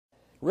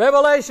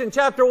Revelation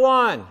chapter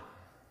 1.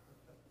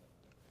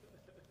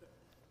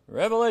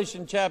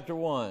 Revelation chapter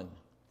 1.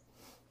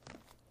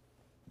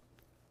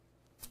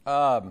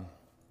 A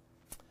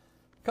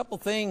couple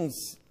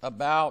things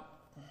that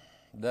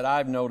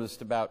I've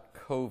noticed about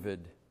COVID.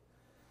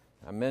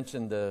 I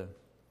mentioned the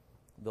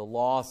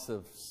loss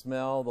of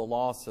smell, the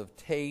loss of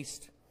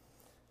taste.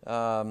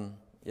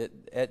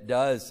 It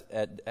does,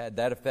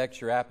 that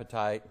affects your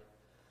appetite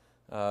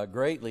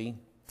greatly.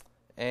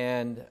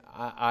 And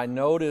I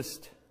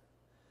noticed,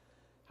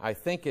 I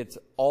think it's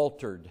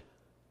altered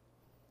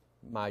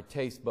my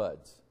taste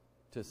buds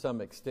to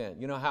some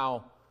extent. You know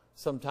how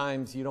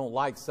sometimes you don't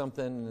like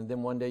something and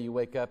then one day you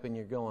wake up and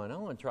you're going, I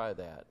want to try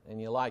that.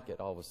 And you like it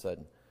all of a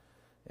sudden.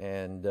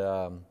 And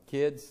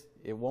kids,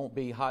 it won't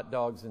be hot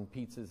dogs and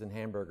pizzas and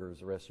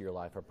hamburgers the rest of your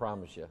life, I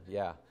promise you.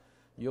 Yeah,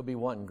 you'll be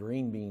wanting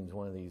green beans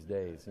one of these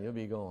days. And you'll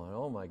be going,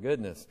 oh my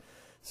goodness.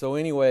 So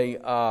anyway,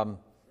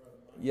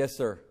 yes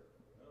sir.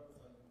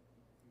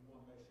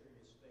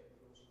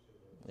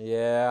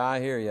 Yeah,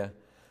 I hear you.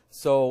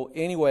 So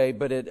anyway,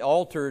 but it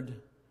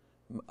altered,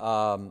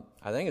 I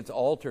think it's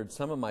altered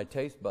some of my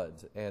taste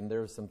buds. And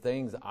there's some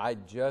things I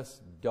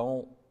just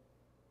don't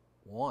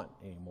want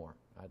anymore.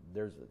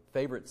 There's a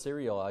favorite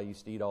cereal I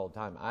used to eat all the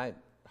time. I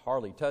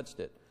hardly touched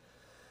it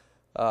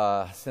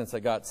since I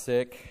got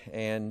sick.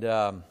 And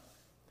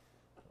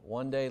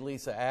one day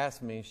Lisa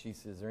asked me, she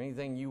says, is there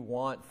anything you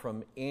want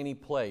from any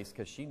place?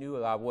 Because she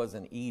knew I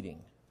wasn't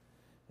eating.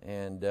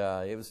 And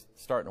it was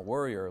starting to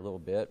worry her a little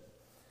bit.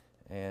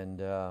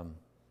 And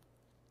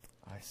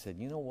I said,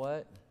 you know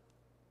what?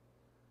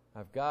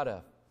 I've got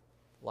a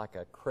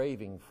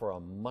craving for a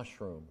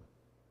mushroom.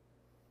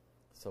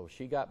 So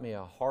she got me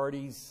a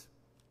Hardee's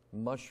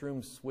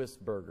mushroom Swiss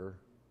burger.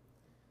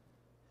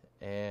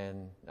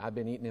 And I've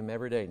been eating them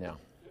every day now.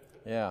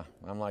 Yeah,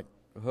 I'm like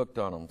hooked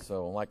on them.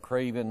 So I'm like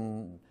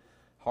craving,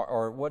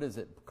 or what is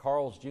it?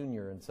 Carl's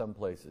Jr. in some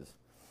places.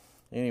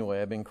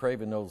 Anyway, I've been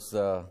craving those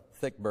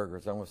thick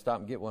burgers. I'm going to stop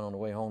and get one on the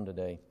way home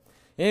today.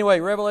 Anyway,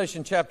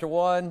 Revelation chapter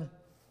 1.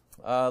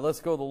 Let's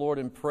go to the Lord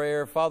in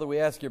prayer. Father, we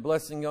ask your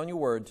blessing on your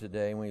word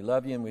today. And we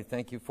love you and we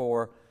thank you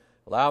for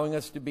allowing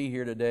us to be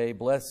here today.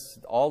 Bless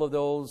all of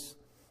those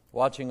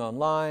watching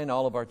online,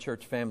 all of our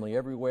church family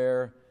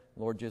everywhere.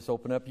 Lord, just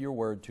open up your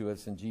word to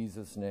us in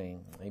Jesus' name.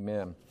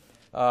 Amen.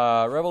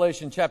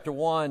 Revelation chapter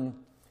 1.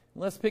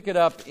 Let's pick it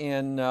up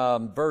in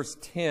verse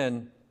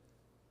 10.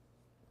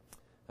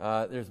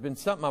 There's been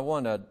something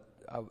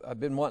I've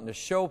been wanting to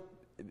show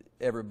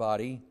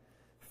everybody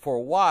for a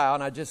while,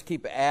 and I just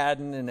keep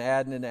adding and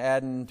adding and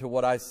adding to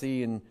what I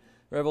see in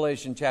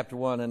Revelation chapter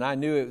 1. And I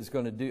knew I was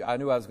going to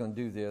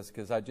do this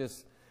because I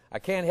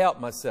can't help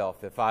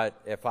myself. If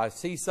I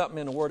see something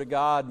in the Word of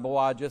God, boy,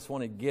 I just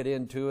want to get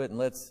into it and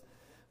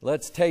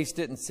let's taste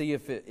it and see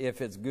if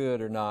it's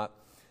good or not.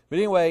 But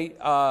anyway,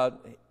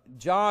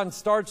 John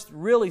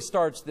really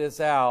starts this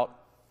out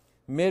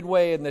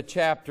midway in the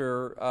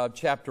chapter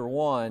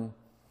 1,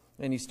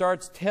 and he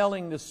starts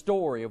telling the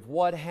story of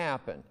what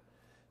happened.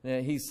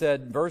 And he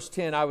said, verse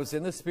 10, I was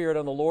in the Spirit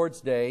on the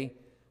Lord's day,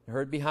 and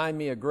heard behind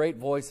me a great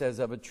voice as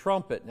of a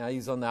trumpet. Now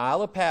he's on the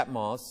Isle of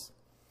Patmos,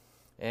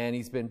 and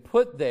he's been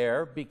put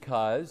there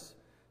because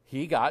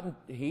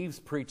he's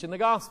preaching the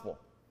gospel.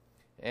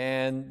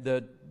 And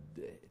the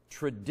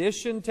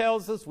tradition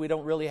tells us, we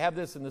don't really have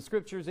this in the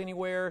scriptures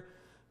anywhere,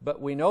 but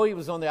we know he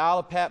was on the Isle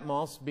of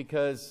Patmos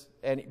because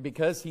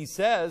he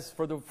says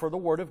for the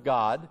word of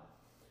God.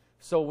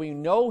 So we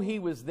know he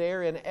was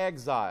there in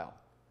exile.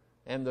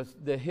 And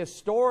the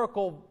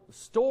historical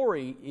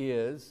story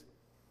is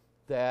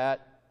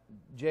that,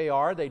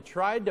 JR, they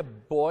tried to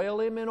boil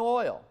him in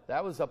oil.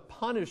 That was a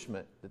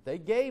punishment that they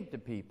gave to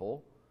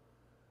people,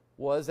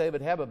 was they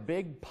would have a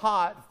big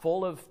pot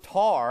full of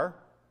tar,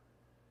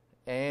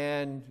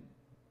 and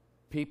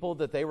people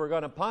that they were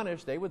going to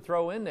punish, they would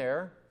throw in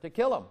there to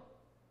kill him.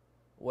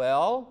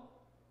 Well,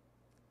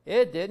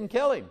 it didn't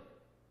kill him.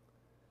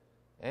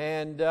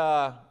 And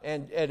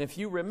if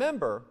you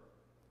remember,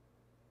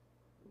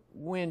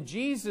 when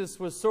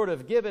Jesus was sort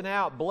of giving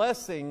out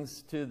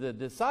blessings to the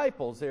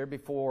disciples there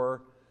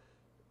before,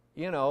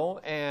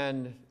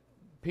 and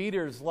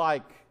Peter's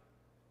like,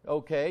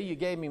 okay, you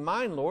gave me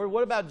mine, Lord.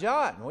 What about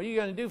John? What are you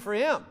going to do for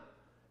him?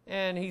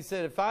 And he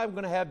said, if I'm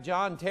going to have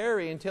John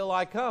tarry until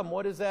I come,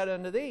 what is that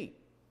unto thee?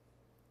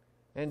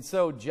 And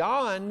so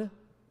John,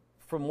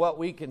 from what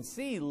we can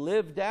see,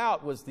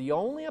 was the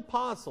only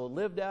apostle who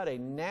lived out a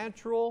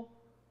natural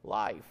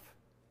life.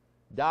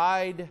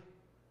 Died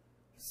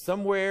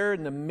somewhere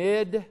in the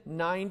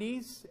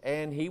mid-90s,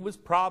 and he was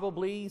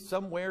probably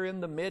somewhere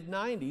in the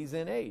mid-90s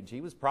in age.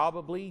 He was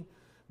probably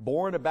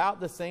born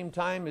about the same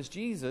time as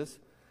Jesus,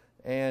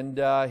 and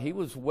he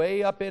was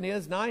way up in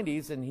his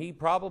 90s, and he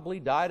probably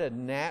died a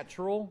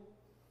natural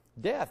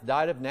death,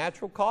 died of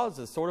natural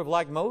causes, sort of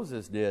like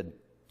Moses did.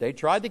 They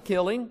tried to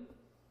kill him,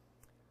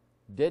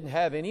 didn't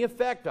have any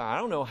effect on him. I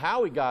don't know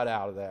how he got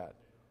out of that.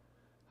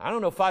 I don't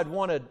know if I'd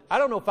want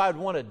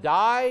to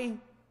die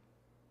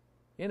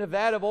in a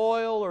vat of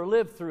oil or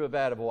live through a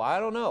vat of oil. I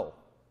don't know.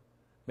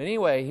 But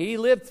anyway, he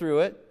lived through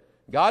it.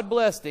 God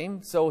blessed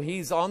him, so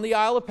he's on the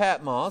Isle of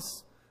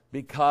Patmos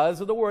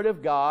because of the Word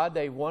of God.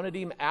 They wanted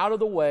him out of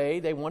the way.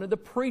 They wanted the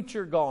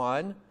preacher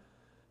gone.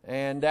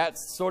 And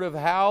that's sort of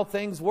how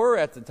things were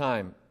at the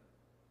time.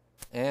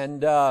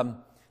 And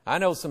I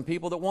know some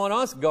people that want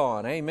us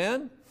gone.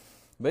 Amen?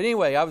 But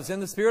anyway, I was in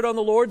the Spirit on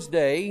the Lord's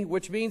day,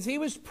 which means he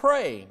was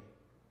praying.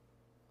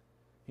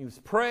 He was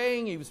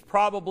praying. He was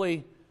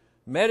probably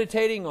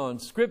meditating on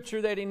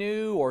Scripture that he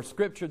knew or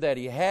Scripture that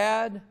he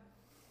had.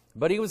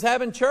 But he was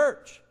having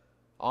church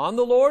on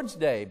the Lord's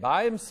day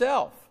by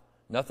himself.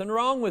 Nothing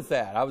wrong with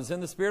that. I was in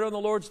the Spirit on the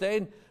Lord's day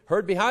and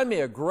heard behind me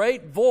a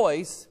great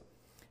voice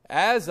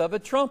as of a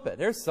trumpet.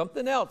 There's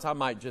something else I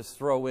might just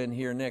throw in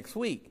here next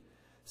week.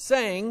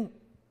 Saying,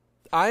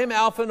 I am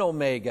Alpha and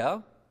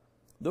Omega,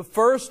 the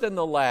first and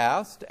the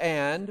last,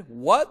 and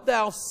what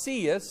thou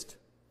seest,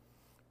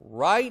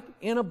 write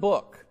in a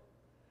book,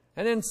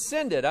 and then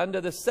send it unto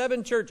the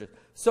 7 churches.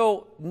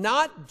 So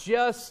not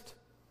just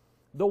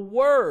the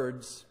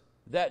words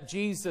that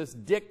Jesus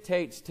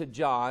dictates to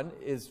John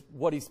is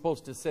what he's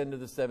supposed to send to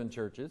the 7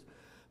 churches,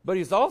 but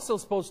he's also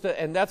supposed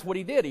to, and that's what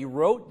he did. He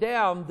wrote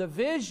down the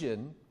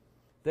vision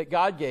that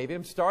God gave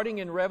him, starting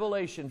in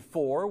Revelation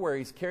 4, where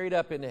he's carried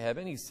up into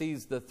heaven. He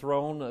sees the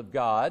throne of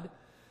God,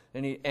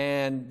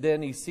 and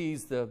then he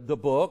sees the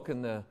book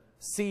and the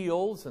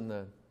seals and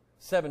the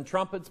 7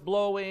 trumpets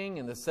blowing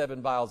and the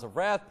 7 vials of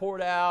wrath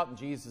poured out, and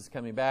Jesus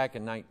coming back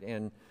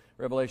in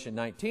Revelation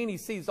 19. He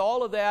sees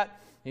all of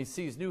that. He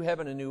sees new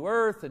heaven and new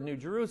earth and new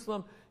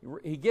Jerusalem.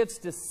 He gets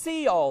to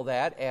see all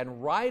that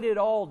and write it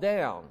all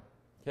down.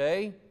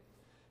 Okay?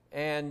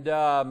 And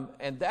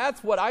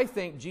that's what I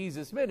think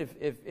Jesus meant.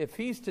 If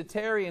he's to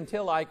tarry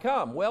until I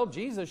come, well,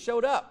 Jesus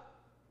showed up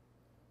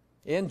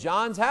in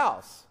John's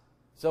house.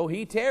 So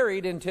he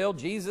tarried until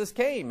Jesus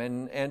came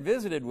and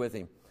visited with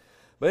him.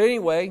 But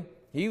anyway,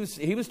 he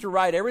was to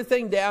write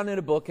everything down in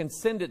a book and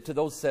send it to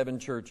those 7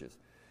 churches.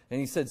 And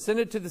he said, send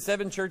it to the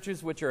 7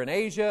 churches which are in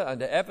Asia,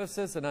 unto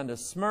Ephesus, and unto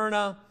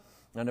Smyrna,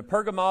 and unto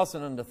Pergamos,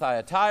 and unto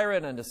Thyatira,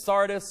 and unto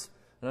Sardis,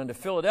 and unto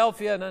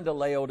Philadelphia, and unto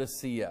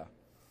Laodicea.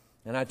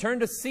 And I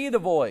turned to see the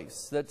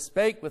voice that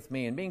spake with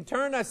me. And being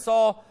turned, I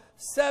saw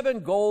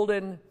 7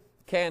 golden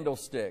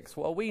candlesticks.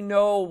 Well, we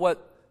know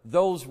what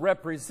those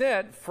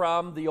represent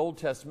from the Old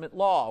Testament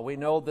law. We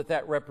know that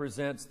that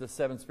represents the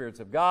 7 spirits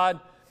of God.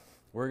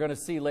 We're going to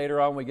see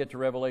later on, when we get to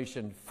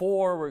Revelation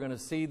 4, we're going to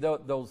see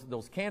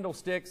those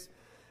candlesticks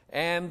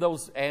and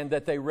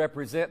that they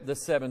represent the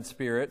 7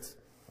 spirits,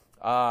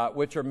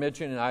 which are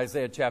mentioned in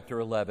Isaiah chapter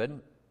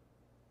 11.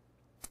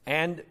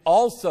 And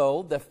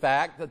also the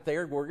fact that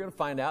we're going to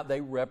find out they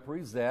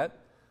represent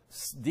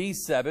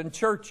these 7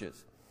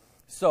 churches.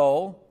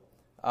 So,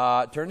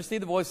 turn to see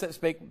the voice that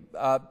spake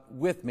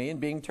with me, and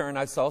being turned,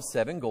 I saw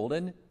 7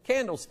 golden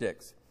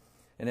candlesticks.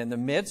 And in the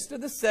midst of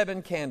the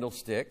 7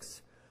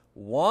 candlesticks,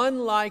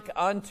 one like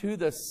unto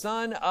the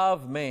Son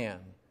of Man,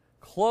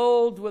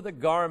 clothed with a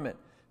garment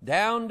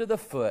down to the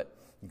foot,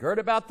 girt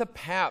about the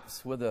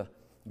paps with a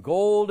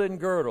golden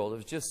girdle. It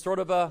was just sort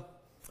of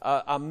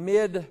a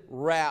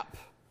mid-wrap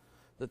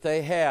that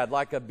they had,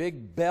 like a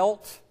big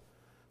belt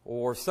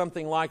or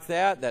something like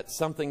that. That's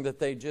something that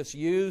they just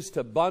used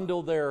to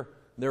bundle their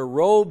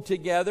robe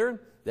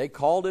together. They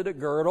called it a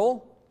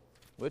girdle,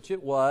 which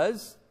it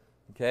was.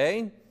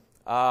 Okay,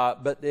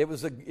 but it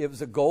was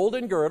a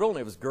golden girdle, and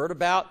it was girt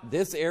about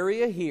this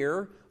area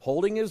here,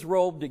 holding his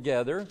robe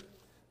together.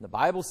 The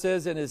Bible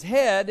says, in his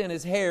head and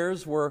his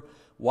hairs were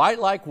white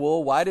like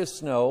wool, white as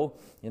snow,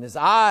 and his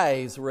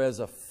eyes were as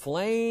a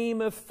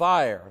flame of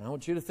fire. And I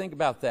want you to think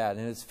about that.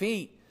 And his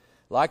feet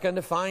like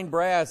unto fine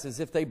brass, as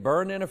if they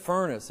burned in a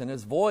furnace, and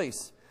his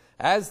voice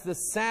as the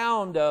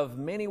sound of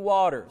many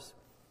waters.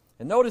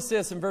 And notice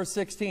this in verse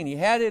 16. He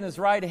had in his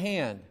right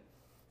hand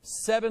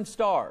 7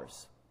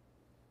 stars.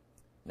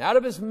 And out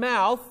of his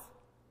mouth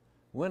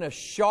went a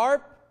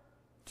sharp,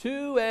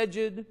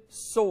 2-edged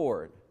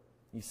sword.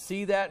 You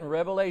see that in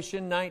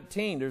Revelation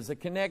 19. There's a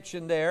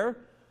connection there.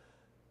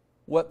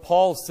 What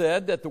Paul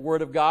said, that the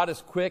Word of God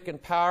is quick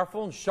and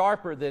powerful and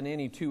sharper than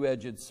any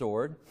 2-edged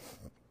sword.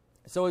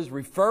 So he's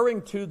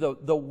referring to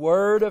the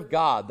Word of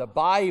God, the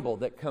Bible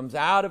that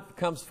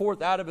comes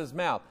forth out of his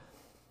mouth.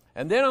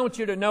 And then I want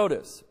you to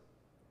notice,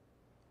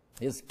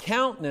 his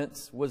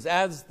countenance was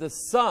as the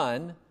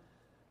sun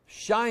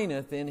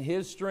shineth in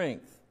his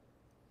strength.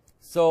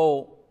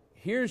 So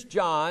here's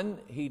John.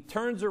 He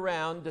turns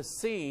around to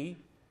see,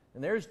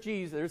 and there's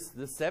Jesus. There's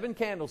the 7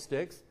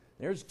 candlesticks.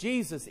 There's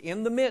Jesus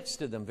in the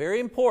midst of them. Very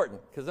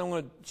important, because I'm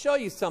going to show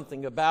you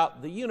something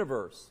about the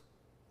universe.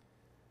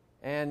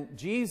 And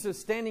Jesus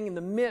standing in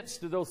the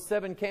midst of those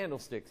 7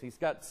 candlesticks. He's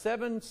got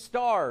 7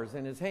 stars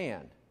in his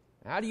hand.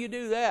 How do you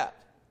do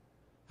that?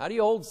 How do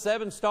you hold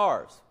 7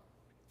 stars?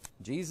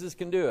 Jesus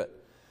can do it.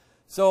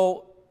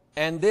 So,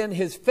 and then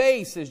his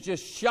face is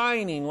just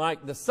shining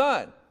like the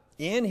sun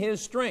in his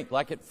strength,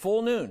 like at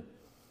full noon.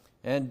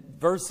 And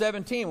verse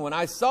 17, when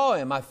I saw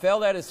him, I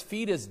fell at his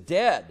feet as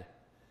dead.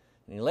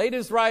 And he laid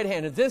his right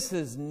hand, and this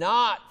is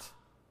not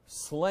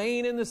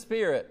slain in the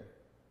spirit,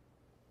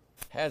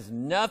 Has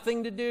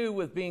nothing to do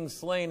with being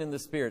slain in the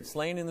Spirit.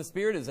 Slain in the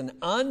Spirit is an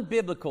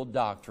unbiblical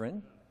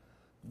doctrine,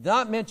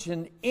 not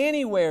mentioned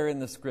anywhere in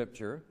the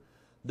Scripture.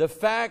 The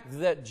fact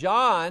that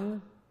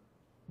John,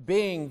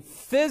 being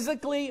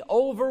physically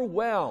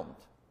overwhelmed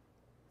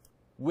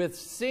with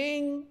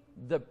seeing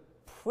the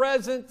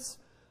presence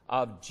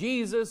of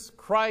Jesus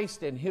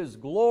Christ and His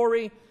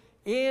glory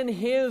in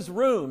His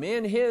room,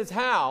 in His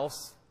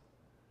house,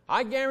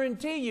 I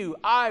guarantee you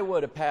I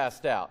would have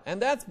passed out.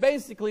 And that's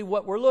basically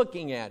what we're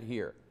looking at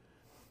here.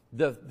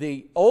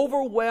 The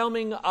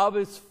overwhelming of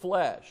His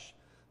flesh.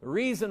 The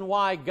reason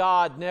why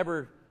God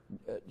never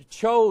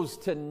chose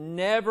to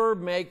never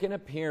make an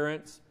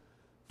appearance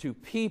to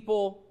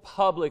people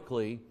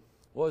publicly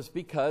was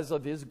because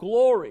of His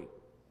glory.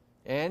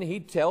 And He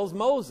tells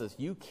Moses,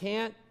 you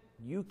can't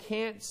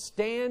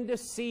stand to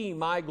see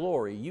my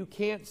glory. You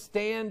can't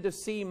stand to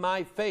see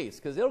my face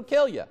because it'll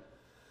kill you.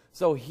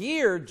 So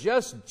here,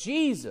 just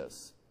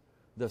Jesus,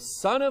 the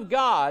Son of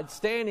God,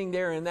 standing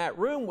there in that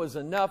room was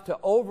enough to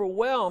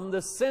overwhelm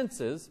the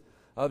senses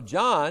of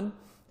John,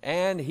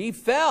 and he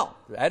fell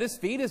at His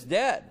feet as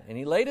dead. And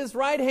He laid His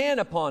right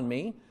hand upon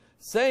me,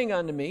 saying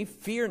unto me,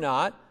 fear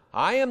not,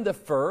 I am the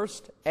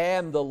first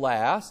and the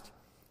last.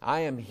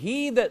 I am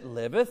He that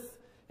liveth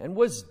and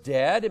was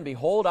dead, and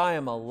behold, I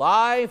am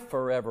alive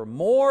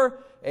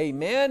forevermore.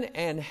 Amen.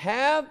 And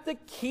have the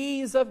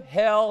keys of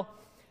hell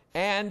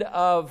and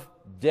of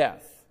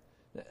death.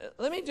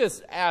 Let me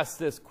just ask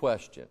this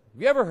question.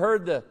 Have you ever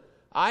heard the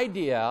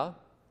idea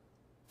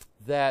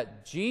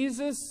that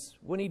Jesus,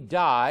 when He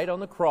died on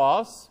the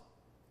cross,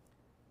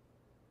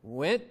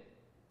 went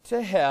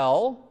to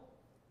hell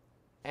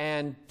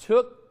and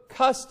took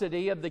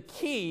custody of the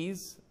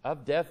keys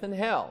of death and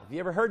hell? Have you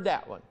ever heard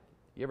that one?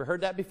 You ever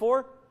heard that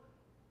before?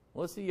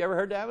 Melissa, you ever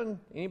heard that one?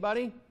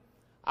 Anybody?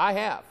 I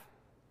have.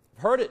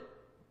 I've heard it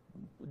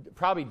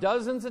probably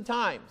dozens of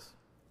times,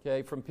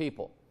 okay, from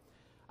people.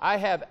 I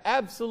have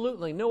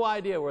absolutely no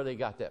idea where they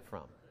got that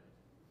from.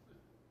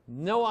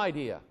 No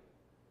idea.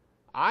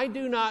 I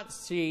do not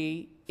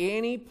see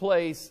any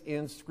place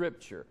in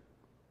Scripture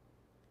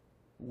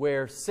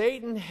where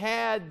Satan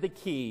had the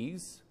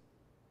keys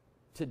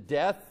to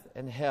death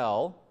and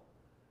hell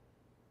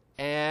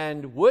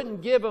and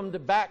wouldn't give them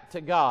back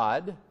to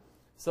God.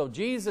 So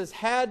Jesus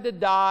had to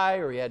die,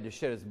 or He had to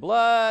shed His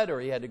blood, or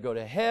He had to go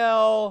to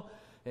hell,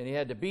 and He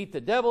had to beat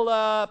the devil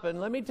up. And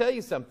let me tell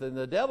you something,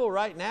 the devil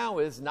right now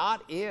is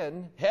not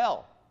in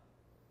hell.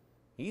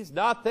 He's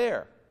not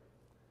there.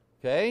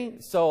 Okay?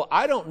 So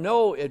I don't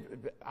know.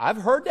 I've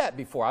heard that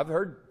before. I've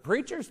heard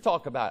preachers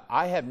talk about it.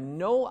 I have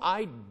no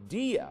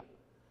idea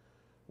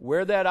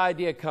where that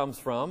idea comes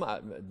from.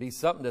 It'd be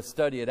something to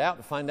study it out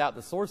to find out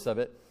the source of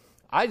it.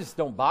 I just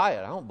don't buy it.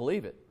 I don't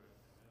believe it.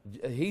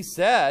 He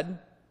said,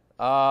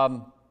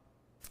 I'm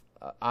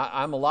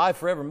alive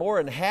forevermore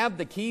and have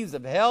the keys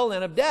of hell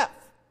and of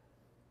death.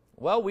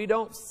 Well, we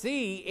don't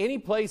see any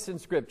place in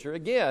Scripture,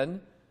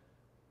 again,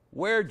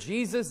 where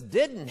Jesus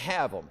didn't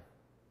have them,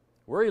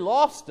 where He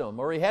lost them,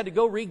 or He had to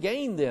go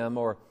regain them,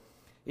 or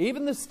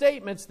even the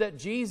statements that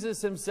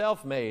Jesus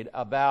Himself made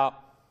about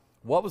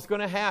what was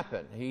going to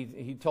happen.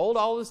 He told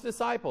all His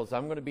disciples,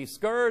 I'm going to be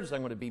scourged,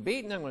 I'm going to be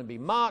beaten, I'm going to be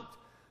mocked,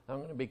 I'm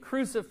going to be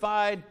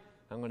crucified,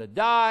 I'm going to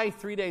die.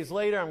 3 days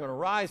later, I'm going to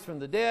rise from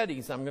the dead.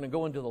 I'm going to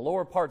go into the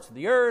lower parts of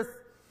the earth.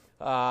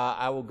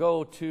 I will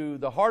go to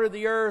the heart of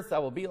the earth. I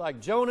will be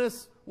like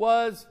Jonas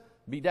was,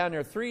 be down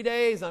there 3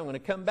 days. I'm going to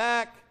come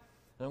back.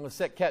 I'm going to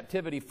set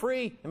captivity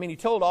free. I mean, He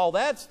told all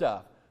that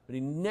stuff, but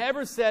He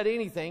never said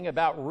anything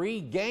about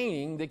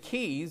regaining the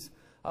keys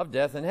of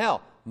death and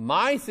hell.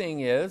 My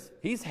thing is,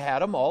 He's had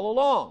them all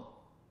along.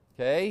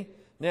 Okay?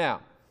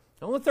 Now,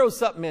 I want to throw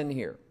something in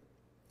here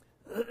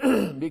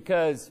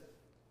because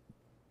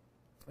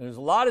there's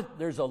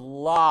a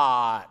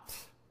lot,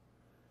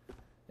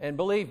 and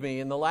believe me,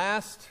 in the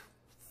last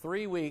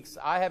 3 weeks,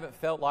 I haven't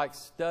felt like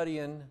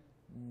studying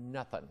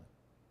nothing.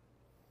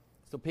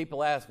 So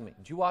people ask me,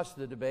 did you watch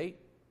the debate?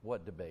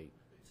 What debate?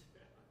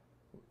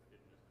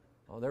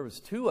 Oh, there was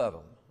 2 of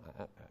them.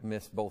 I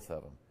missed both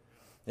of them.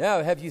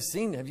 Yeah, have you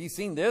seen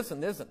this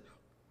and this?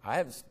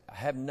 I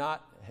have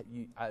not.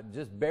 I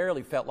just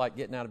barely felt like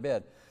getting out of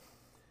bed.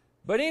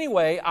 But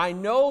anyway, I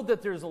know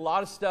that there's a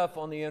lot of stuff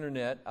on the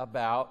internet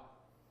about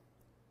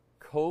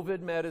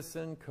COVID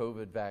medicine,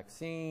 COVID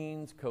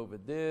vaccines,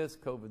 COVID this,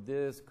 COVID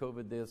this,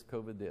 COVID this,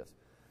 COVID this.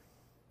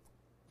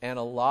 And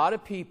a lot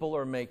of people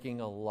are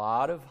making a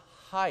lot of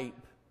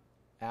hype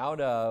out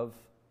of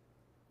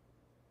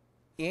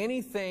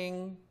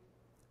anything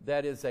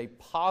that is a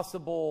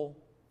possible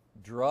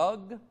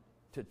drug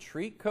to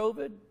treat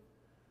COVID.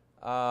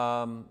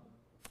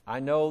 I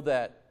know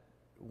that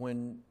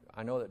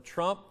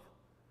Trump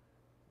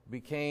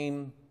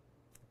became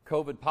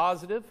COVID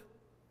positive,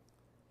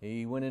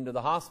 he went into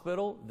the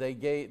hospital.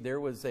 There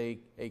was a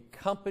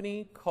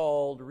company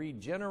called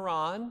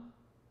Regeneron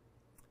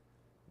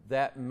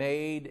that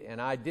made, and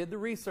I did the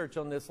research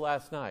on this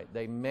last night,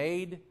 they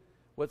made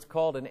what's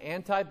called an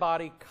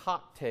antibody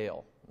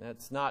cocktail.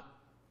 That's not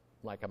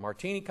like a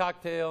martini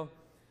cocktail.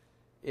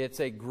 It's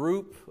a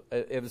group,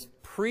 it was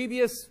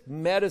previous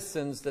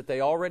medicines that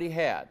they already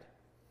had.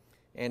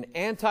 And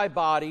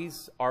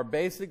antibodies are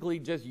basically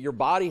just, your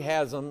body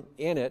has them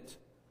in it,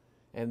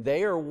 and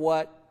they are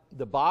what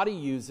the body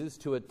uses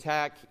to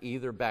attack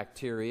either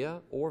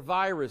bacteria or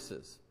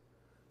viruses.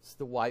 It's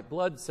the white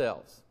blood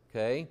cells,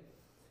 okay?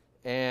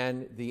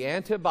 And the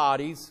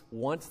antibodies,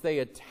 once they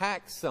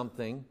attack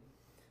something,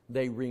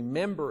 they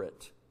remember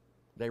it.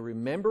 They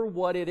remember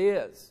what it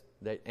is,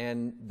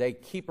 and they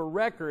keep a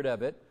record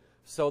of it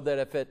so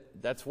that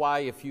that's why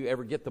if you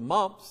ever get the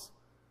mumps,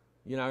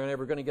 you're not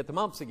ever going to get the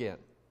mumps again.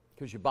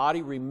 Because your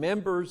body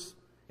remembers,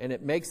 and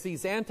it makes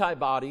these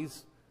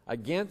antibodies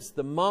against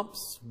the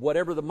mumps,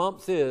 whatever the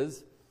mumps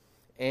is,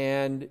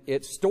 and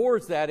it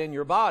stores that in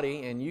your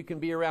body, and you can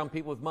be around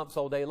people with mumps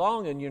all day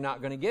long, and you're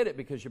not going to get it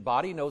because your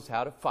body knows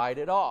how to fight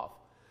it off.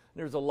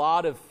 There's a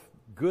lot of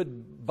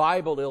good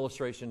Bible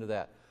illustration to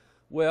that.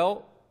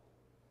 Well,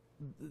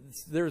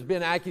 there's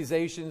been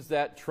accusations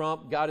that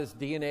Trump got his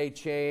DNA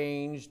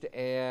changed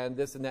and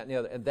this and that and the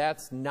other, and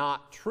that's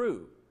not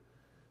true.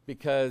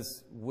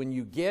 Because when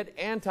you get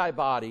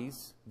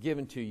antibodies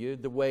given to you,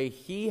 the way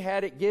he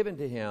had it given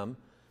to him,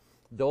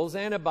 those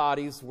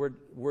antibodies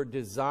were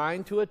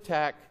designed to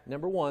attack,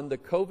 number one, the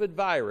COVID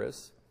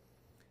virus.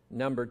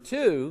 Number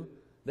two,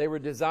 they were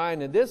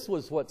designed, and this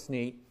was what's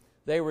neat,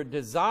 they were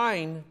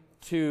designed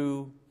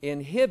to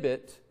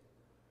inhibit,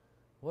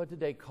 what did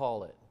they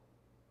call it?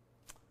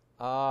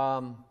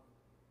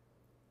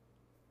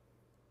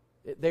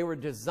 They were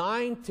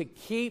designed to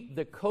keep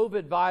the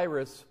COVID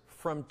virus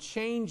from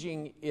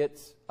changing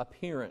its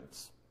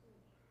appearance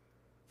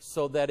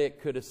so that it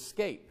could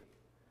escape.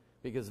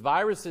 Because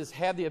viruses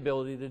have the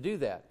ability to do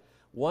that.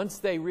 Once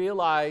they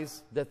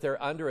realize that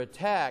they're under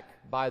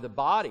attack by the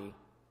body,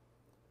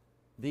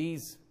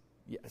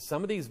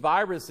 some of these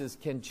viruses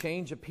can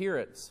change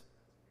appearance.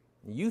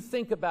 You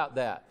think about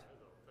that.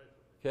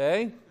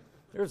 Okay?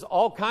 There's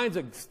all kinds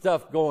of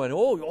stuff going,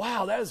 oh,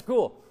 wow, that is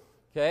cool.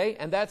 Okay?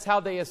 And that's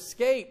how they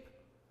escape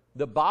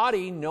the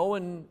body,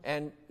 knowing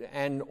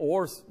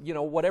or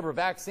whatever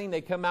vaccine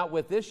they come out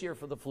with this year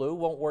for the flu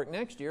won't work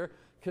next year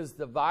because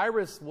the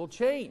virus will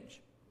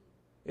change.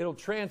 It'll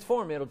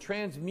transform. It'll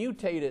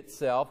transmutate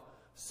itself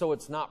so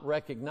it's not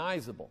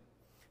recognizable.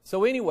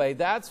 So anyway,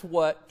 that's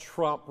what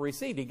Trump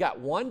received. He got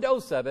one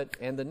dose of it,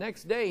 and the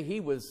next day he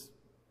was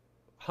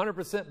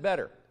 100%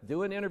 better,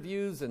 doing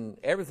interviews and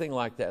everything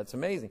like that. It's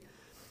amazing.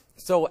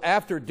 So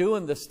after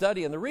doing the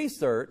study and the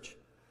research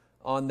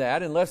on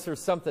that, unless there's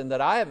something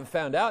that I haven't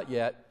found out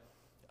yet,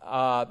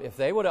 if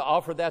they would have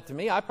offered that to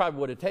me, I probably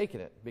would have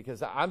taken it.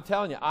 Because I'm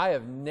telling you, I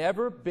have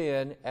never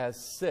been as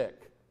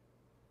sick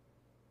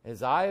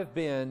as I have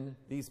been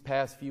these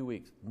past few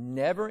weeks.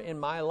 Never in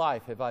my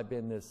life have I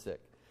been this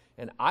sick.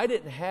 And I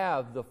didn't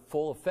have the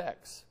full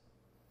effects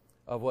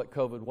of what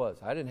COVID was.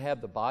 I didn't have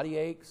the body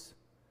aches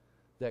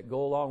that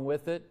go along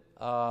with it.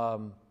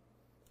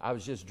 I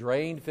was just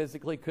drained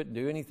physically, couldn't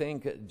do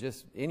anything,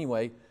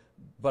 anyway.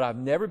 But I've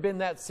never been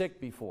that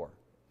sick before.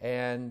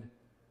 And,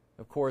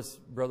 of course,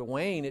 Brother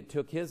Wayne, it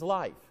took his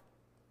life.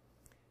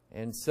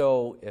 And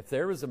so if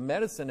there was a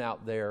medicine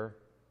out there,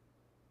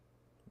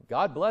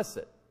 God bless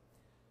it.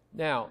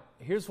 Now,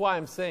 here's why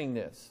I'm saying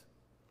this.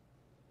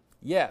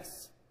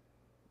 Yes,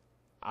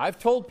 I've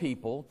told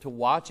people to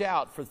watch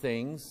out for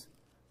things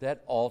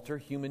that alter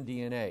human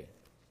DNA.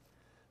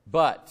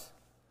 But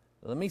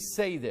let me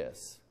say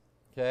this,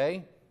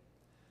 okay?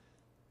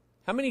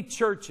 How many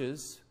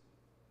churches,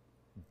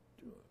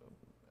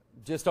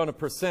 just on a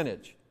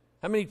percentage,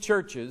 how many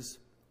churches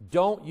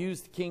don't use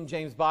the King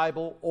James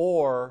Bible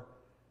or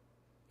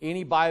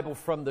any Bible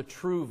from the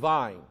true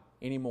vine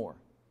anymore?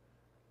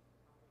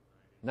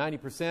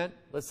 90%?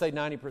 Let's say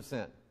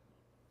 90%.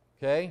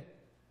 Okay?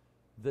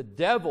 The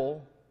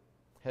devil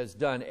has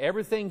done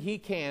everything he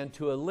can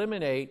to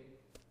eliminate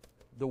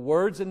the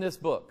words in this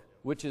book,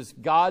 which is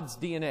God's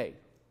DNA.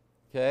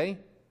 Okay?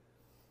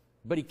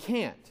 But he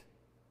can't.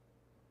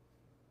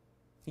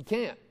 He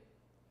can't.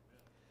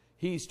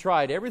 He's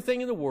tried everything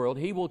in the world.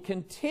 He will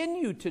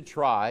continue to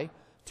try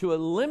to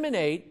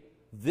eliminate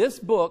this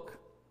book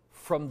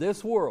from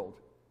this world,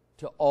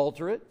 to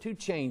alter it, to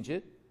change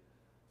it,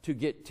 to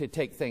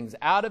take things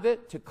out of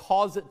it, to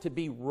cause it to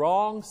be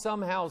wrong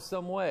somehow,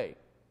 some way.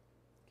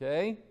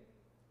 Okay?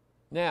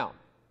 Now,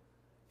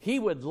 he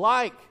would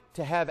like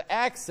to have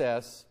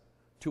access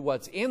to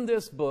what's in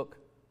this book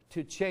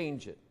to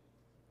change it.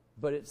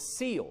 But it's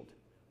sealed.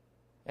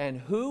 And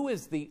who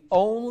is the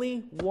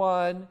only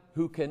one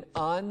who can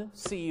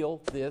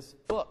unseal this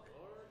book?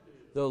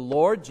 The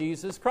Lord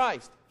Jesus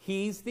Christ.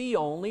 He's the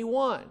only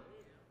one.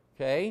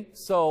 Okay?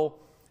 So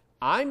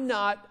I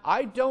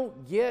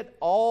don't get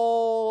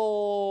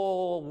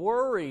all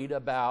worried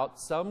about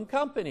some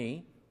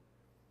company.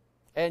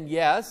 And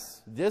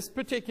yes, this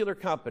particular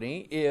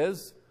company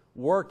is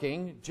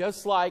working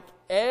just like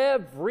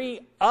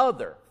every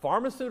other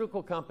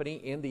pharmaceutical company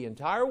in the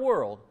entire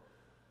world,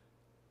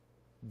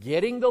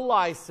 getting the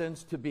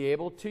license to be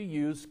able to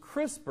use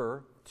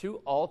CRISPR to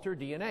alter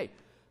DNA.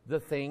 The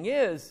thing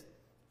is,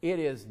 it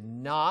is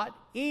not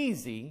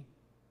easy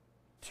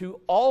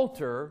to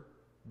alter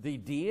the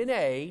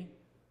DNA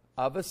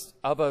of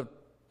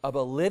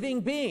a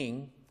living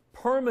being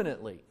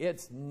permanently.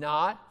 It's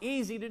not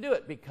easy to do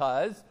it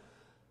because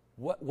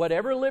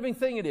whatever living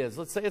thing it is,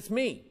 let's say it's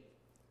me,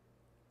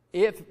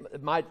 if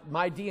my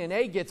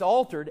DNA gets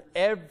altered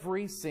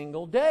every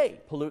single day,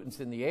 pollutants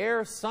in the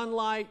air,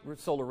 sunlight,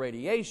 solar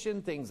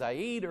radiation, things I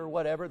eat or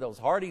whatever, those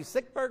hearty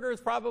sick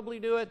burgers probably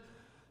do it.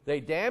 They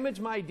damage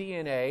my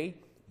DNA,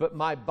 but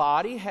my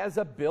body has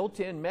a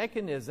built-in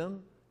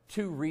mechanism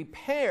to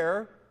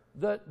repair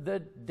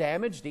the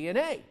damaged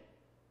DNA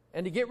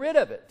and to get rid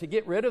of it, to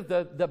get rid of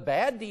the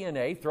bad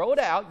DNA, throw it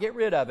out, get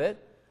rid of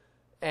it,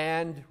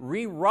 and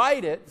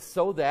rewrite it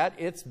so that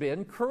it's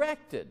been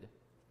corrected.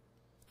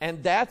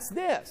 And that's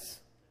this.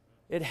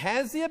 It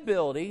has the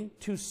ability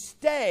to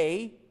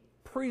stay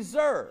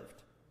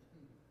preserved.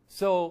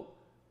 So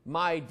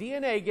my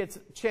DNA gets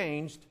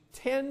changed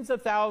tens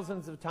of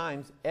thousands of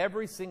times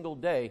every single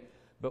day,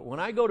 but when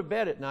I go to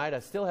bed at night, I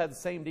still have the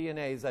same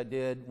DNA as I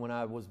did when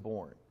I was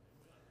born.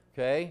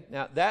 Okay?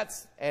 Now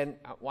and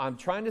I'm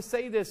trying to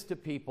say this to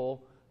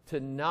people, to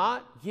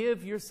not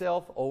give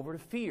yourself over to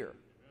fear.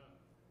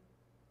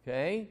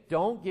 Okay?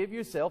 Don't give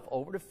yourself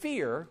over to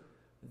fear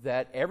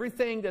that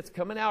everything that's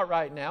coming out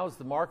right now is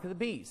the mark of the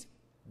beast.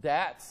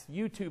 That's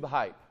YouTube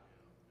hype.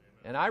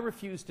 And I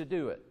refuse to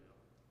do it.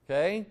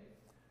 Okay?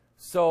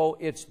 So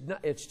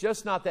it's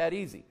just not that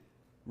easy.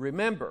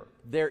 Remember,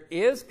 there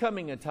is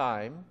coming a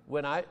time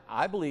when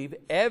I believe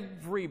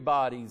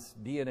everybody's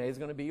DNA is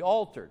going to be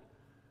altered.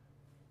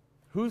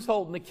 Who's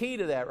holding the key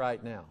to that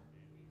right now?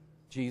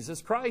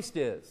 Jesus Christ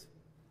is.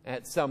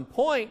 At some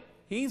point,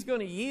 He's going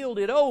to yield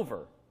it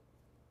over.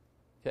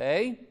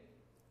 Okay?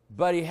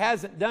 But He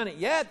hasn't done it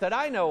yet that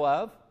I know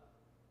of.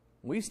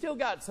 We still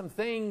got some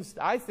things,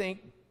 I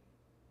think,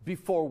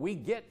 before we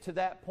get to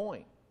that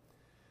point.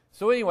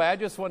 So anyway, I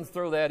just want to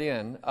throw that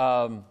in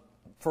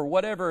for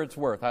whatever it's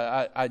worth.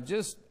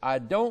 I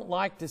don't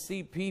like to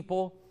see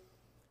people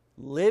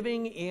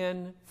living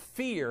in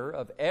fear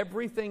of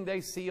everything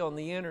they see on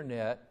the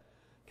internet,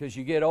 because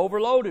you get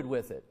overloaded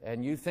with it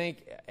and you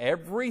think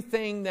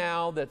everything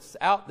now that's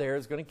out there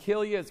is going to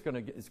kill you, it's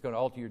going to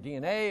alter your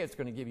DNA, it's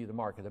going to give you the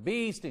mark of the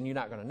beast, and you're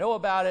not going to know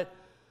about it.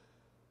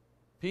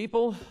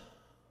 People,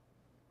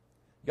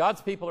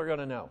 God's people are going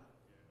to know.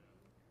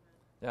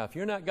 Now, if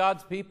you're not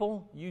God's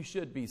people, you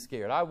should be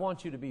scared. I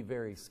want you to be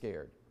very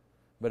scared.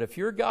 But if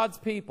you're God's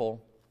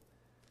people,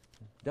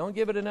 don't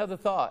give it another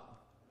thought.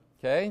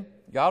 Okay?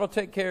 God will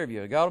take care of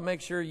you. God will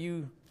make sure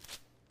you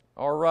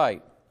are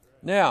right.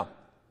 Now,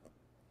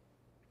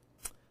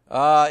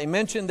 he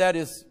mentioned that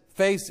his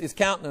face, his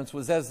countenance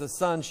was as the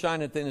sun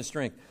shineth in his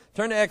strength.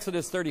 Turn to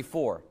Exodus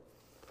 34.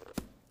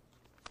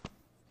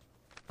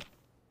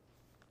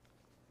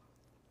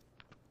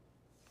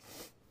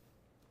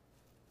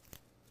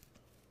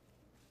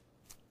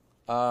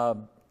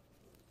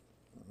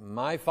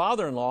 My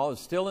father-in-law is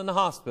still in the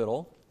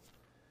hospital.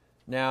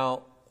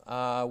 Now,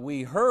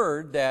 we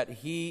heard that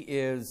he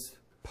is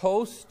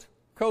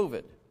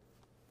post-COVID,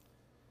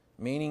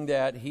 meaning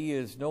that he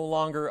is no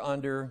longer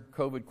under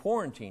COVID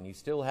quarantine. He's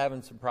still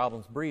having some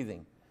problems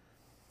breathing.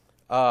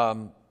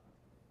 But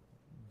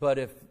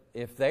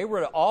if they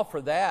were to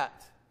offer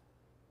that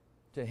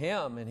to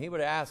him and he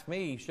would ask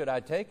me, should I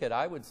take it?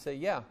 I would say,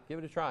 yeah, give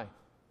it a try.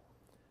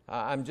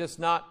 I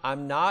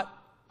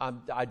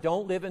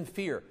don't live in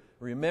fear.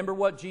 Remember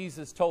what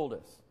Jesus told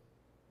us.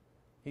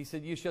 He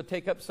said, you shall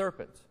take up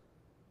serpents.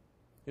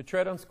 You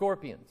tread on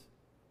scorpions.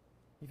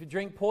 If you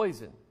drink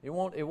poison, it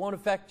won't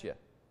affect you.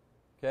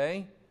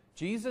 Okay?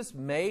 Jesus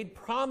made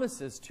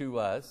promises to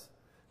us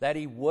that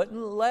He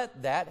wouldn't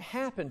let that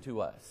happen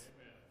to us.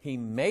 He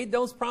made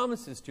those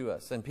promises to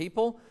us. And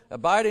people,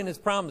 abide in His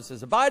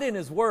promises. Abide in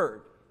His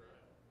Word.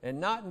 And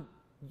not in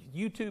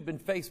YouTube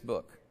and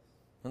Facebook.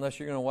 Unless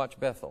you're going to watch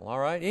Bethel. All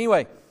right?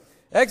 Anyway,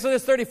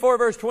 Exodus 34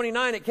 verse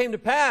 29, it came to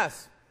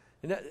pass.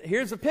 And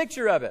here's a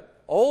picture of it.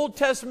 Old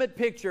Testament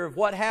picture of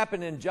what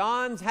happened in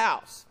John's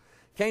house.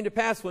 Came to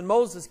pass when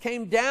Moses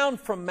came down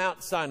from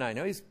Mount Sinai.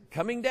 Now he's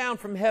coming down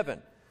from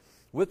heaven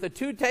with the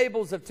 2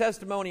 tables of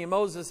testimony in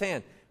Moses'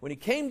 hand. When he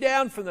came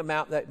down from the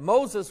mount, that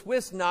Moses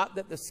wist not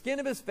that the skin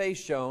of his face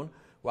shone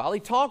while he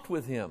talked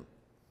with him.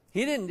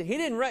 He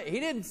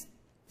didn't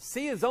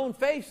see his own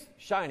face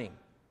shining.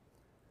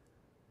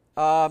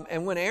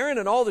 And when Aaron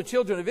and all the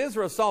children of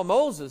Israel saw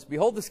Moses,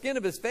 behold, the skin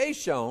of his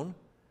face shone,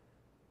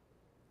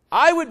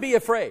 I would be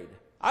afraid.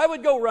 I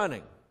would go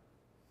running.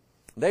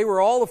 They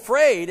were all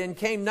afraid and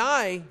came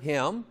nigh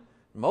him.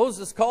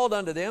 Moses called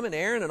unto them, and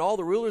Aaron and all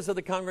the rulers of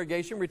the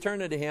congregation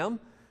returned unto him.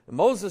 And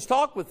Moses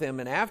talked with them,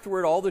 and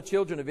afterward all the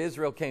children of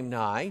Israel came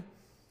nigh.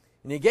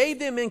 And he gave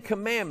them in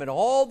commandment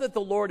all that the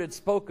Lord had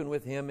spoken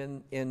with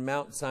him in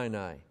Mount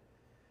Sinai.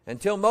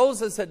 Until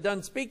Moses had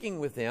done speaking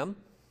with them,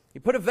 he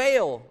put a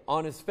veil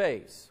on his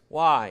face.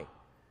 Why?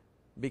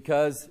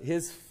 Because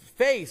his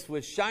face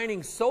was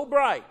shining so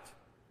bright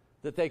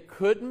that they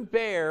couldn't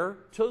bear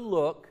to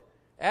look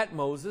at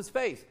Moses'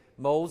 face.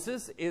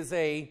 Moses is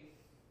a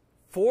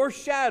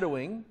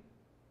foreshadowing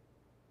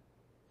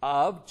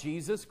of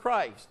Jesus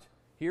Christ.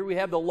 Here we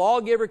have the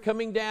lawgiver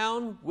coming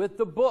down with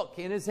the book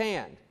in his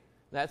hand.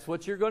 That's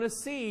what you're going to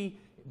see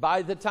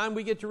by the time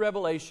we get to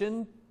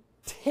Revelation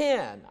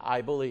 10,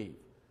 I believe.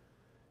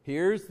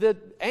 Here's the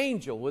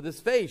angel with his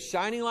face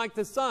shining like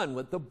the sun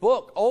with the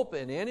book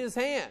open in his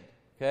hand.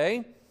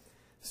 Okay?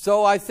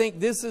 So I think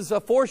this is a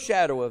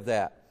foreshadow of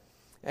that.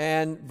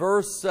 And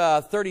verse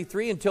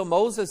 33, until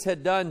Moses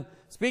had done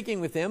speaking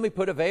with him, he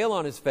put a veil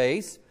on his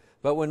face.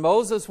 But when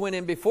Moses went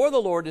in before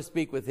the Lord to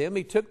speak with him,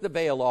 he took the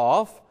veil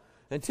off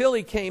until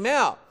he came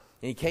out.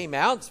 And he came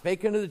out and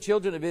spake unto the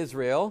children of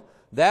Israel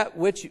that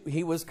which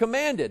he was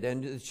commanded.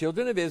 And the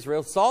children of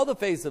Israel saw the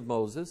face of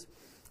Moses,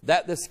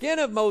 that the skin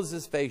of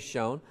Moses' face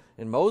shone.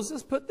 And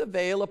Moses put the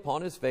veil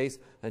upon his face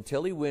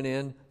until he went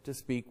in to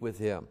speak with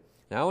him.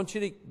 Now I want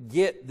you to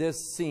get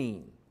this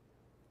scene.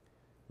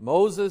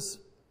 Moses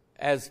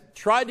has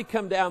tried to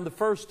come down the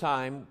first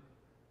time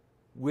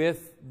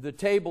with the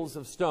tables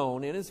of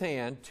stone in his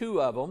hand,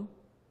 2 of them.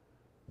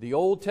 The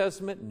Old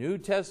Testament, New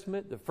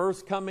Testament, the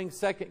first coming,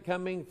 second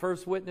coming,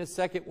 first witness,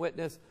 second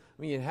witness.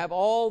 I mean, you have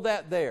all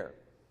that there.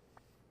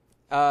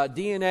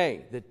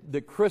 DNA,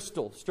 the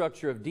crystal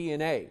structure of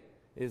DNA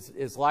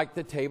is like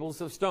the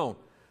tables of stone.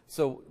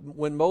 So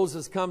when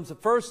Moses comes the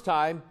first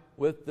time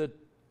with the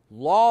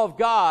law of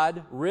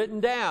God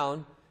written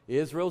down,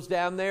 Israel's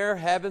down there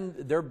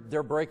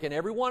they're breaking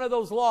every one of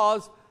those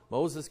laws.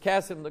 Moses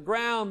casts them to the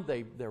ground.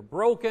 They're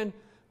broken.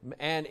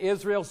 And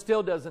Israel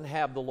still doesn't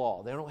have the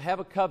law. They don't have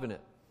a covenant.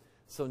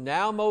 So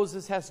now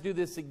Moses has to do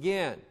this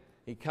again.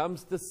 He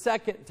comes the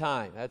second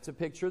time. That's a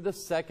picture of the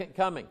second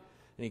coming.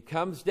 And he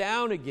comes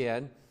down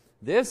again.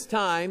 This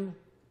time,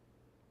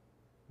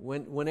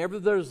 whenever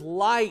there's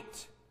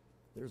light,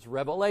 there's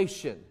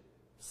revelation.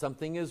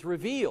 Something is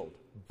revealed.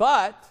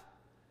 But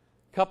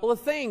a couple of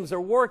things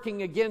are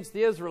working against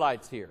the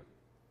Israelites here.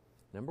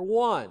 Number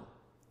one,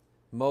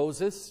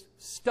 Moses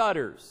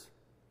stutters.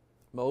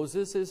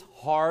 Moses is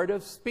hard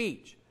of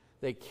speech.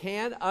 They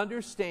can't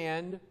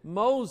understand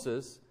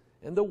Moses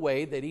in the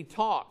way that he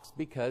talks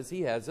because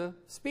he has a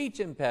speech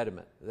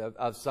impediment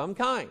of some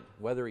kind.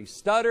 Whether he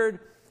stuttered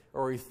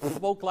or he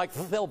spoke like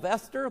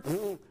Sylvester,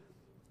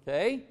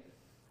 okay,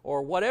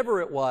 or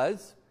whatever it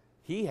was,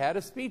 he had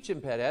a speech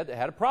impediment,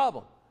 had a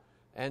problem.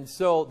 And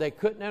so they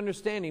couldn't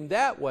understand him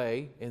that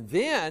way. And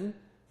then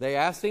they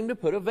asked him to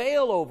put a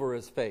veil over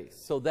his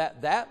face so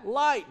that that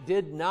light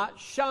did not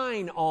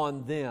shine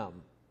on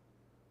them.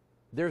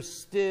 They're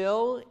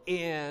still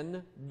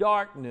in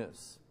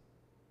darkness.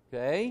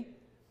 Okay?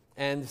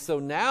 And so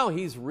now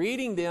he's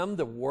reading them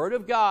the Word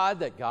of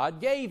God that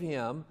God gave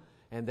him,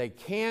 and they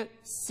can't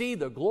see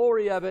the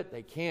glory of it.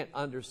 They can't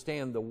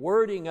understand the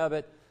wording of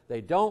it.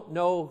 They don't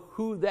know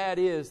who that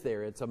is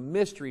there. It's a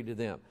mystery to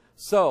them.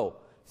 So,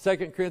 2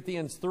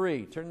 Corinthians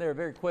 3. Turn there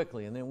very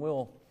quickly, and then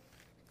we'll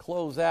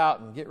close out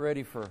and get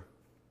ready for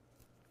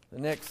the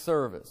next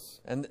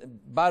service. And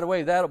by the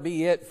way, that'll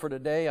be it for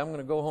today. I'm going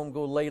to go home,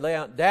 go lay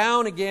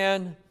down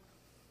again.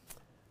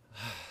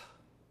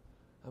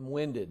 I'm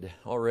winded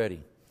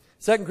already.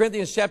 2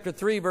 Corinthians chapter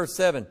 3, verse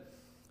 7.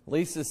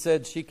 Lisa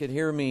said she could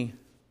hear me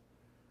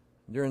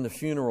during the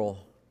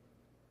funeral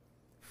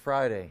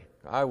Friday.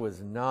 I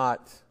was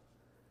not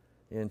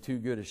in too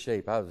good a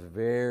shape. I was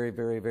very,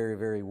 very, very,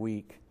 very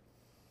weak.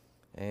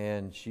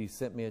 And she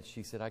sent me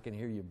she said, I can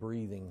hear you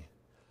breathing.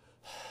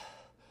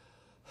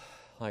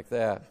 Like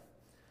that.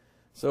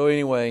 So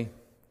anyway,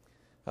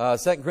 2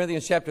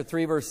 Corinthians chapter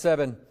 3, verse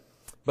 7.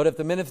 But if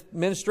the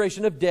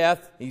ministration of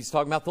death, he's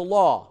talking about the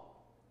law.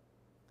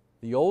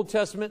 The Old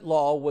Testament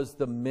law was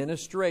the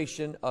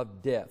ministration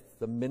of death.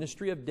 The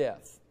ministry of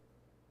death.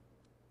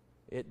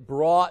 It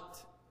brought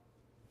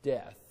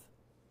death.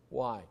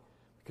 Why?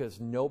 Because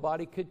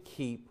nobody could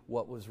keep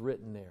what was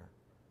written there.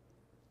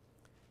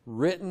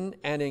 Written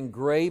and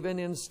engraven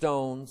in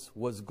stones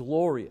was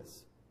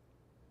glorious,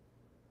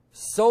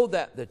 so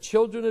that the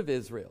children of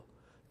Israel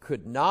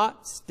could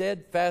not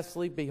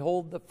steadfastly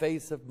behold the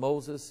face of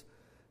Moses.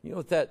 You know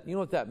what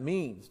that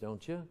means,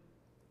 don't you?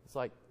 It's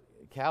like,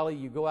 Callie,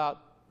 you go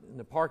out in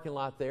the parking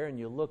lot there and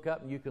you look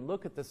up and you can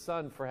look at the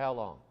sun for how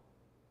long?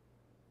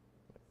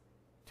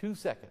 2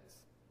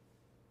 seconds.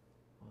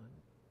 1,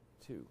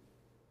 2.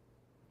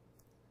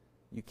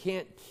 You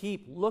can't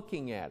keep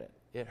looking at it.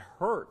 It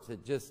hurts.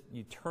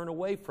 You turn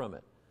away from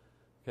it.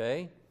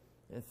 Okay?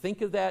 And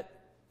think of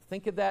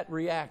that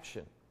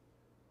reaction.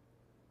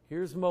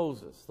 Here's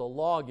Moses, the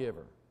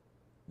lawgiver,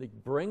 the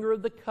bringer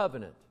of the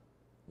covenant,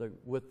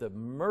 with the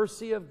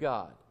mercy of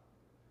God.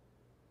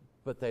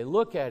 But they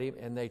look at him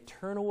and they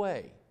turn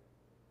away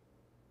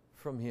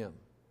from him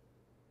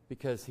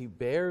because he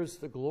bears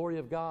the glory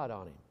of God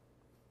on him.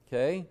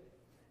 Okay?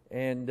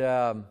 And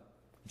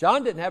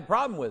John didn't have a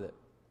problem with it.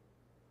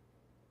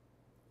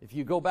 If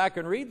you go back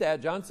and read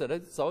that, John said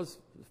it saw his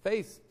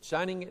face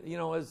shining,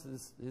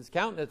 as his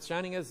countenance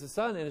shining as the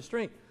sun in his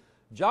strength.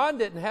 John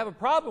didn't have a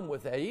problem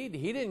with that. He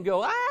didn't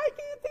go, I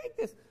can't take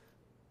this.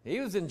 He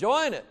was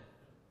enjoying it.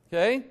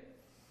 Okay?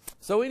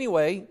 So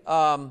anyway,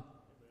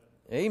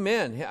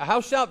 amen.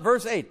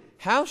 Verse 8,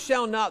 how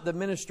shall not the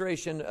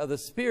ministration of the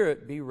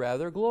Spirit be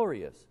rather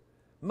glorious?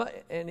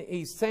 And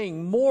he's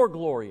saying more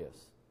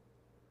glorious.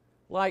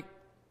 Like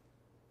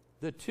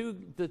the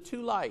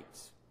two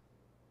lights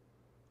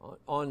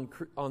on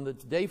the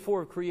day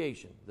 4 of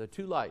creation, the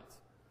two lights,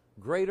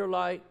 greater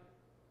light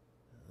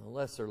and a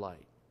lesser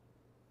light.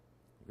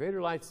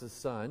 Greater light's the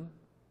sun.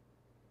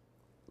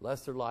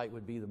 Lesser light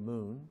would be the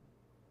moon,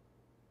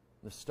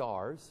 the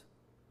stars.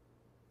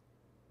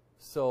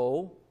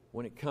 So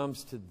when it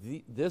comes to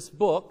this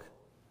book,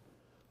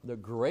 the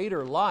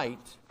greater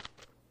light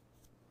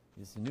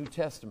is the New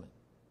Testament.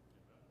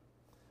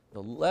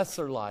 The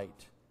lesser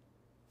light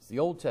is the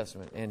Old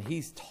Testament. And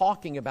he's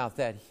talking about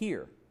that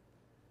here.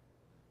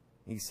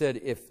 He said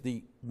if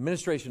the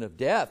ministration of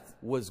death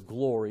was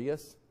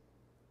glorious,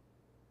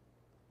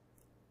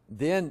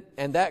 then,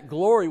 and that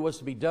glory was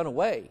to be done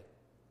away,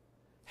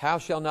 how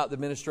shall not the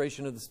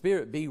ministration of the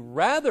Spirit be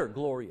rather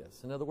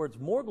glorious? In other words,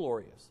 more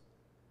glorious.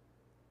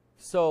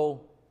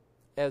 So,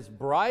 as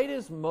bright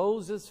as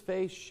Moses'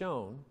 face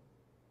shone,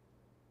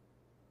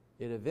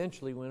 it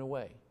eventually went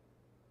away.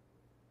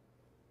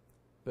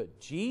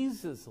 But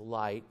Jesus'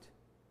 light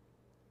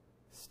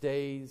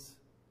stays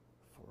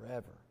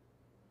forever.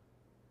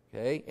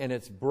 Okay? And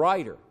it's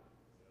brighter.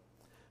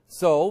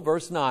 So,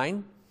 verse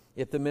 9,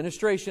 if the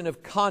ministration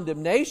of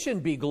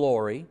condemnation be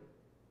glory,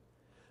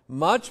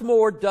 much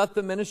more doth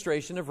the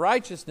ministration of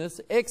righteousness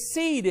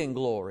exceed in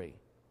glory.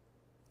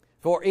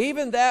 For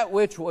even that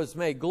which was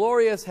made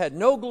glorious had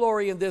no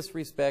glory in this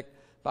respect,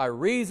 by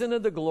reason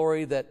of the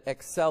glory that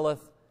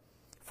excelleth.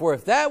 For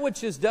if that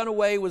which is done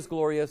away was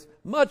glorious,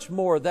 much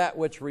more that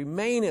which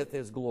remaineth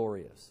is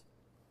glorious.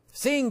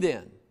 Seeing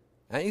then,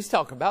 and he's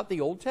talking about the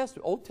Old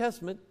Testament. Old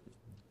Testament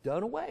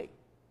done away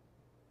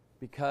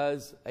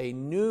because a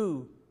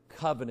new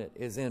covenant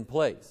is in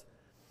place.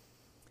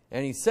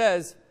 And he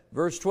says,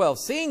 verse 12,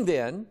 seeing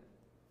then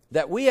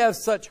that we have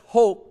such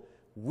hope,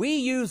 we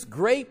use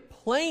great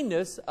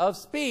plainness of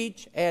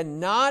speech and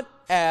not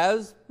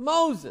as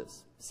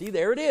Moses. See,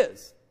 there it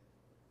is.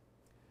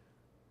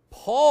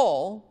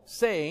 Paul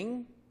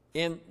saying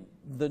in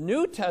the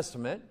New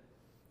Testament,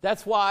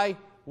 that's why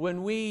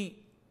when we,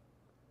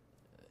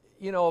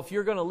 if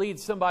you're going to lead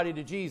somebody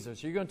to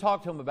Jesus, you're going to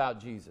talk to them about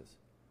Jesus.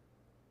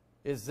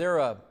 Is there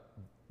a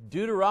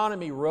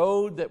Deuteronomy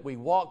road that we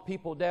walk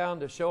people down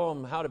to show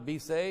them how to be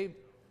saved?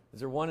 Is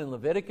there one in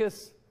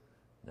Leviticus?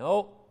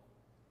 No.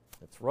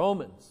 It's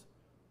Romans.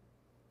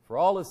 For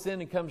all has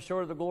sinned and come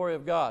short of the glory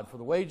of God. For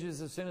the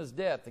wages of sin is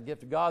death. The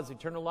gift of God is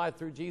eternal life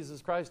through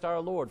Jesus Christ our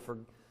Lord. For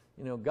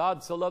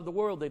God so loved the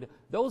world.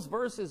 Those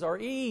verses are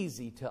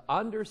easy to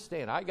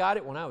understand. I got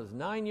it when I was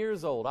 9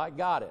 years old. I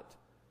got it.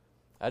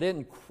 I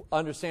didn't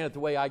understand it the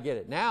way I get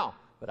it now,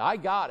 but I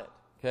got it.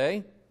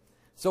 Okay?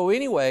 So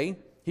anyway,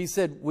 he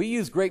said, we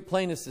use great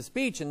plainness of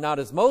speech and not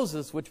as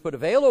Moses, which put a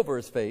veil over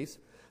his face,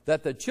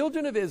 that the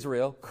children of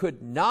Israel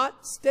could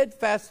not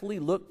steadfastly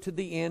look to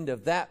the end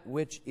of that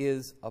which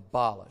is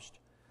abolished.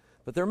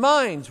 But their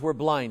minds were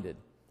blinded.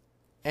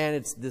 And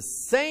it's the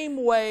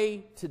same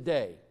way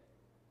today.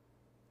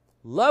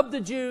 Love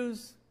the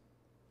Jews,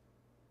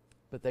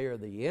 but they are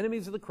the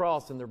enemies of the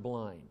cross and they're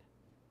blind.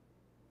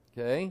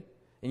 Okay?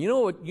 And you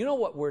know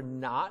what we're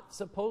not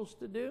supposed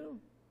to do?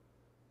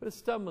 Put a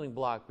stumbling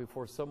block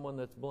before someone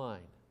that's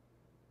blind.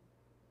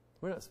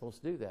 We're not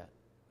supposed to do that.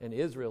 And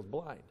Israel's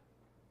blind.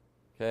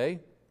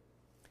 Okay?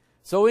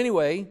 So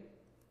anyway,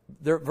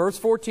 verse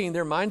 14,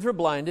 their minds were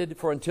blinded,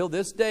 for until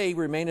this day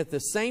remaineth the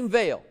same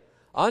veil,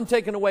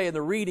 untaken away in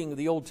the reading of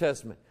the Old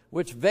Testament,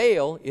 which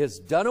veil is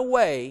done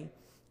away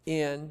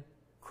in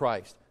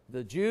Christ.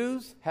 The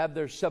Jews have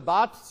their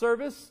Shabbat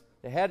service.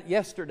 They had it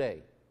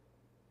yesterday.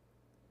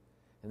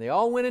 And they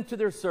all went into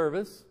their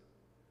service,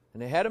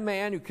 and they had a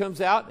man who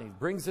comes out, and he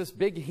brings this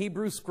big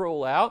Hebrew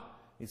scroll out.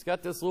 He's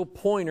got this little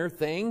pointer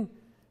thing,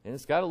 and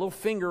it's got a little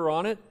finger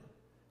on it.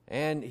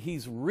 And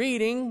he's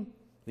reading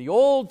the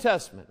Old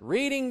Testament,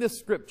 reading the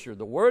Scripture,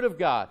 the Word of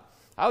God.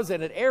 I was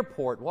at an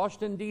airport,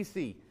 Washington,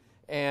 D.C.,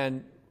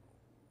 and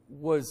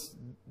was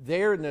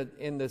there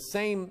in the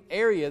same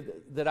area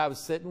that I was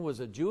sitting was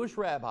a Jewish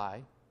rabbi.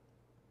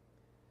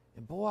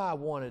 And boy, I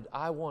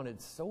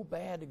wanted so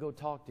bad to go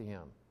talk to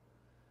him.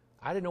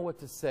 I didn't know what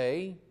to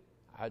say.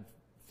 I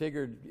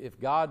figured if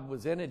God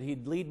was in it,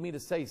 He'd lead me to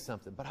say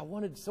something. But I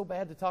wanted so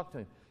bad to talk to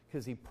him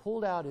because he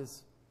pulled out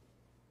his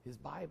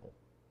Bible.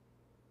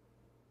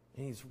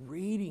 And he's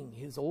reading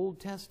his Old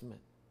Testament.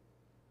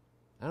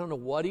 I don't know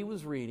what he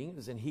was reading. It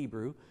was in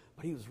Hebrew,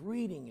 but he was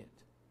reading it.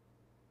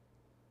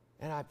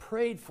 And I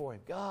prayed for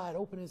him. God,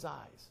 open his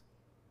eyes.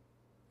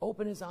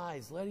 Open his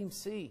eyes. Let him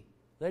see.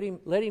 Let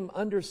him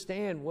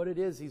understand what it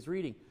is he's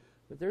reading.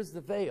 But there's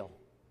the veil.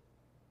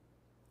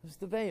 There's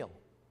the veil.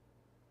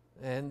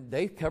 And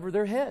they cover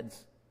their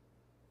heads.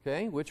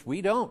 Okay? Which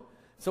we don't.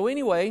 So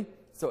anyway,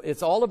 so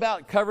it's all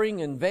about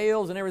covering and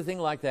veils and everything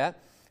like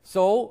that.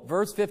 So,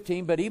 verse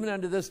 15, but even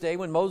unto this day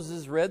when Moses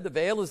is read, the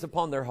veil is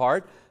upon their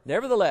heart.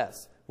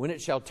 Nevertheless, when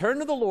it shall turn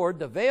to the Lord,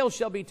 the veil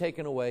shall be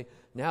taken away.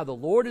 Now the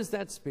Lord is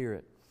that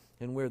Spirit.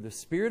 And where the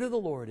Spirit of the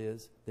Lord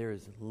is, there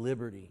is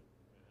liberty.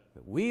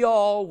 But we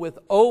all with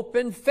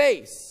open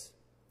face,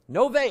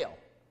 no veil,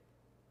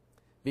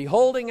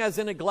 beholding as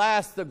in a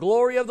glass the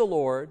glory of the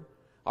Lord,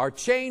 are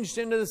changed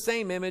into the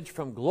same image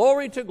from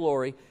glory to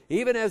glory,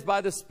 even as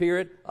by the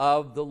Spirit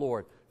of the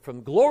Lord.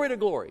 From glory to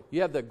glory.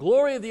 You have the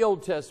glory of the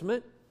Old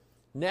Testament,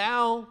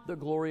 now the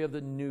glory of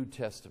the New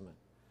Testament.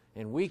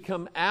 And we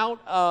come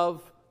out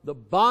of the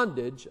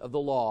bondage of the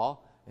law,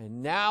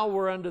 and now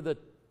we're under the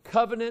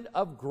covenant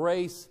of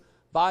grace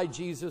by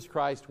Jesus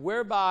Christ,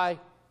 whereby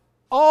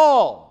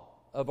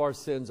all of our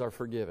sins are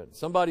forgiven.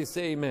 Somebody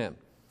say amen.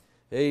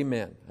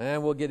 Amen.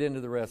 And we'll get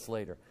into the rest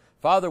later.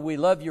 Father, we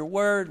love your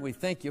word. We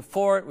thank you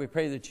for it. We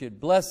pray that you'd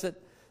bless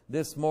it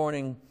this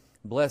morning.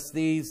 Bless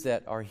these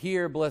that are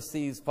here. Bless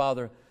these,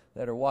 Father,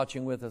 that are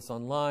watching with us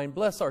online.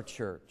 Bless our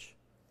church.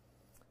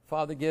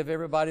 Father, give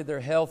everybody their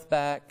health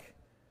back.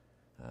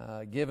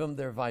 Give them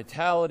their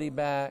vitality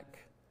back.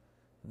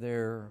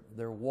 Their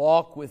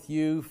walk with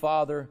you,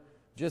 Father.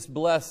 Just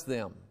bless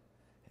them.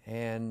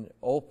 And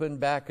open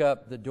back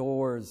up the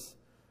doors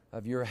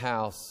of your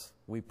house,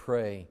 we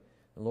pray.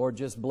 And Lord,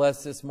 just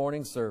bless this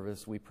morning's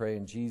service, we pray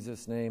in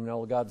Jesus' name. And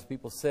all God's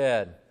people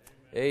said,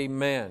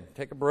 Amen.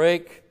 Take a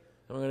break.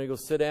 I'm going to go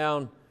sit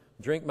down,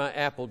 drink my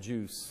apple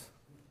juice.